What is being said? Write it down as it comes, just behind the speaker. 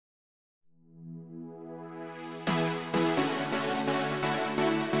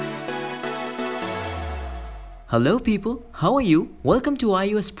Hello people, how are you? Welcome to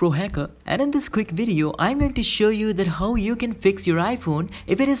iOS Pro Hacker, and in this quick video I'm going to show you that how you can fix your iPhone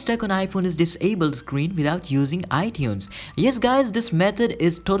if it is stuck on iPhone's disabled screen without using iTunes. Yes guys, this method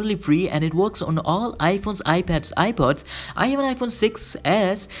is totally free and it works on all iPhones, iPads, iPods. I have an iPhone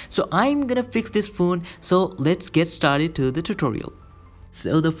 6s, so I'm gonna fix this phone. So let's get started to the tutorial.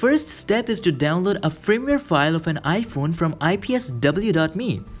 So the first step is to download a firmware file of an iPhone from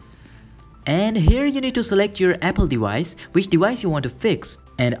ipsw.me. And here you need to select your Apple device, which device you want to fix.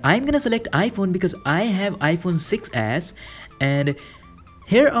 And I'm gonna select iPhone because I have iPhone 6s, and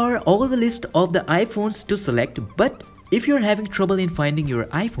here are all the list of the iPhones to select. But if you're having trouble in finding your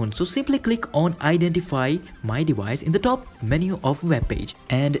iPhone, so simply click on Identify My Device in the top menu of web page.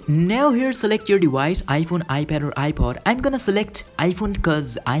 And now here select your device, iPhone, iPad or iPod. I'm gonna select iPhone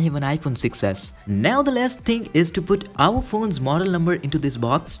because I have an iPhone 6s. Now the last thing is to put our phone's model number into this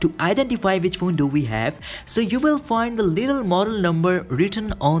box to identify which phone do we have. So you will find the little model number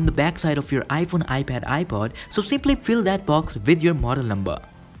written on the back side of your iPhone, iPad, iPod. So simply fill that box with your model number.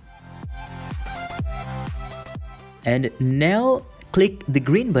 And now click the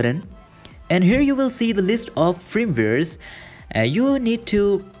green button, and here you will see the list of firmwares. You need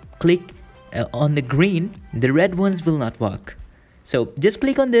to click on the green, the red ones will not work. So just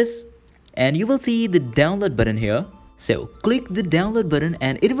click on this and you will see the download button here. So click the download button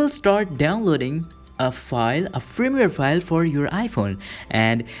and it will start downloading a file, a firmware file for your iPhone.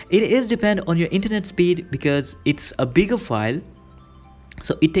 And it is depend on your internet speed because it's a bigger file.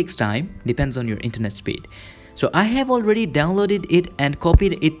 So it takes time, depends on your internet speed. So I have already downloaded it and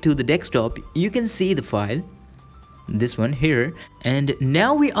copied it to the desktop. You can see the file, this one here. And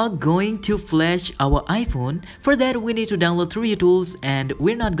now we are going to flash our iPhone. For that we need to download 3U tools, and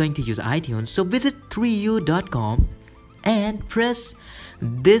we're not going to use iTunes. So visit 3u.com and press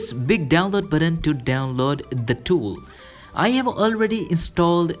this big download button to download the tool. I have already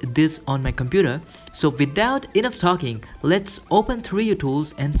installed this on my computer. So without enough talking, let's open 3U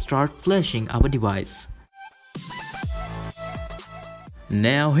tools and start flashing our device.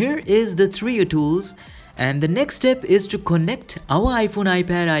 Now here is the 3U tools, and the next step is to connect our iPhone,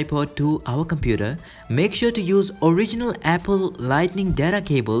 iPad, iPod to our computer. Make sure to use original Apple Lightning data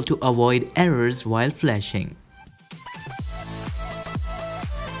cable to avoid errors while flashing.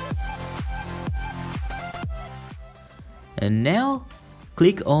 And now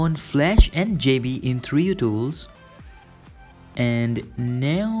click on Flash and JB in 3U tools, and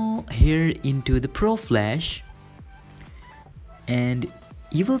now here into the Pro Flash, and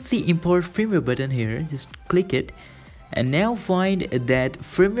you will see import firmware button here. Just click it and now find that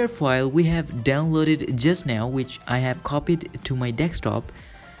firmware file we have downloaded just now, which I have copied to my desktop.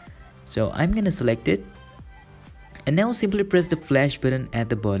 So I'm gonna select it and now simply press the flash button at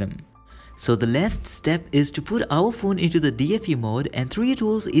the bottom. So the last step is to put our phone into the DfE mode, and 3U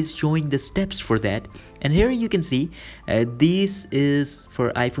tools is showing the steps for that. And here you can see this is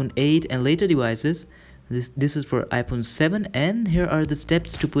for iPhone 8 and later devices. This is for iPhone 7, and here are the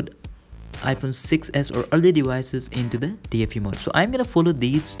steps to put iPhone 6s or early devices into the DfE mode. So I'm gonna follow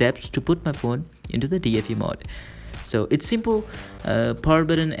these steps to put my phone into the DfE mode. So it's simple, power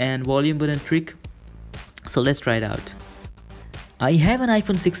button and volume button trick. So let's try it out. I have an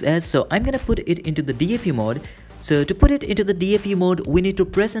iPhone 6s, so I'm gonna put it into the DfE mode. So to put it into the DfE mode, we need to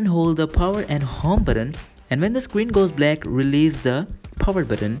press and hold the power and home button, and when the screen goes black, release the power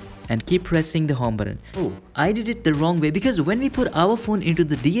button and keep pressing the home button. Oh, I did it the wrong way, because when we put our phone into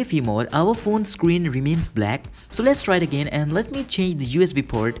the DfE mode, our phone screen remains black. So let's try it again, and let me change the USB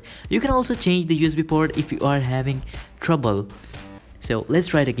port. You can also change the USB port if you are having trouble. So let's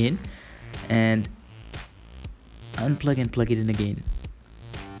try it again and unplug and plug it in again.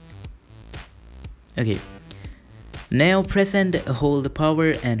 Okay, now press and hold the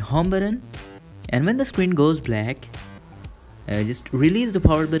power and home button, and when the screen goes black, just release the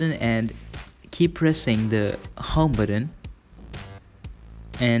power button and keep pressing the home button,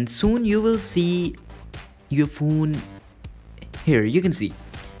 and soon you will see your phone. Here you can see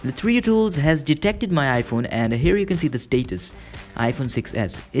the 3U tools has detected my iPhone, and here you can see the status iPhone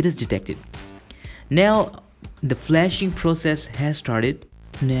 6s. It is detected. Now the flashing process has started.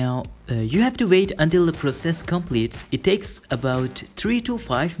 Now you have to wait until the process completes. It takes about 3 to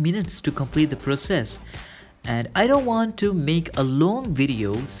 5 minutes to complete the process. And I don't want to make a long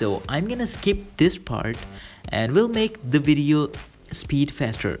video, so I'm gonna skip this part and we'll make the video speed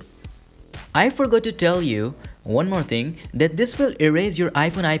faster. I forgot to tell you, One more thing, that this will erase your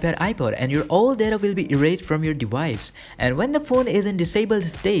iPhone, iPad, iPod, and your all data will be erased from your device. And when the phone is in disabled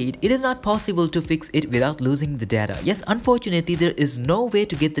state, it is not possible to fix it without losing the data. Yes, unfortunately, there is no way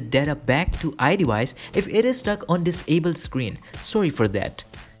to get the data back to iDevice if it is stuck on disabled screen. Sorry for that.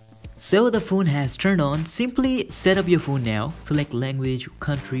 So the phone has turned on. Simply set up your phone now, select language,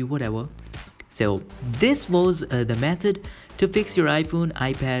 country, whatever. So this was the method to fix your iPhone,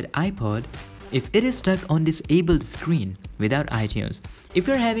 iPad, iPod if it is stuck on disabled screen without iTunes. If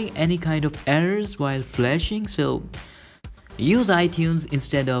you're having any kind of errors while flashing, so use iTunes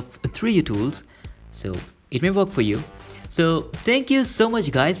instead of 3U tools, so it may work for you. So thank you so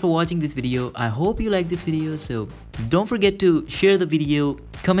much guys for watching this video. I hope you like this video, so don't forget to share the video,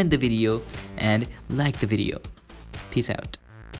 comment the video, and like the video. Peace out.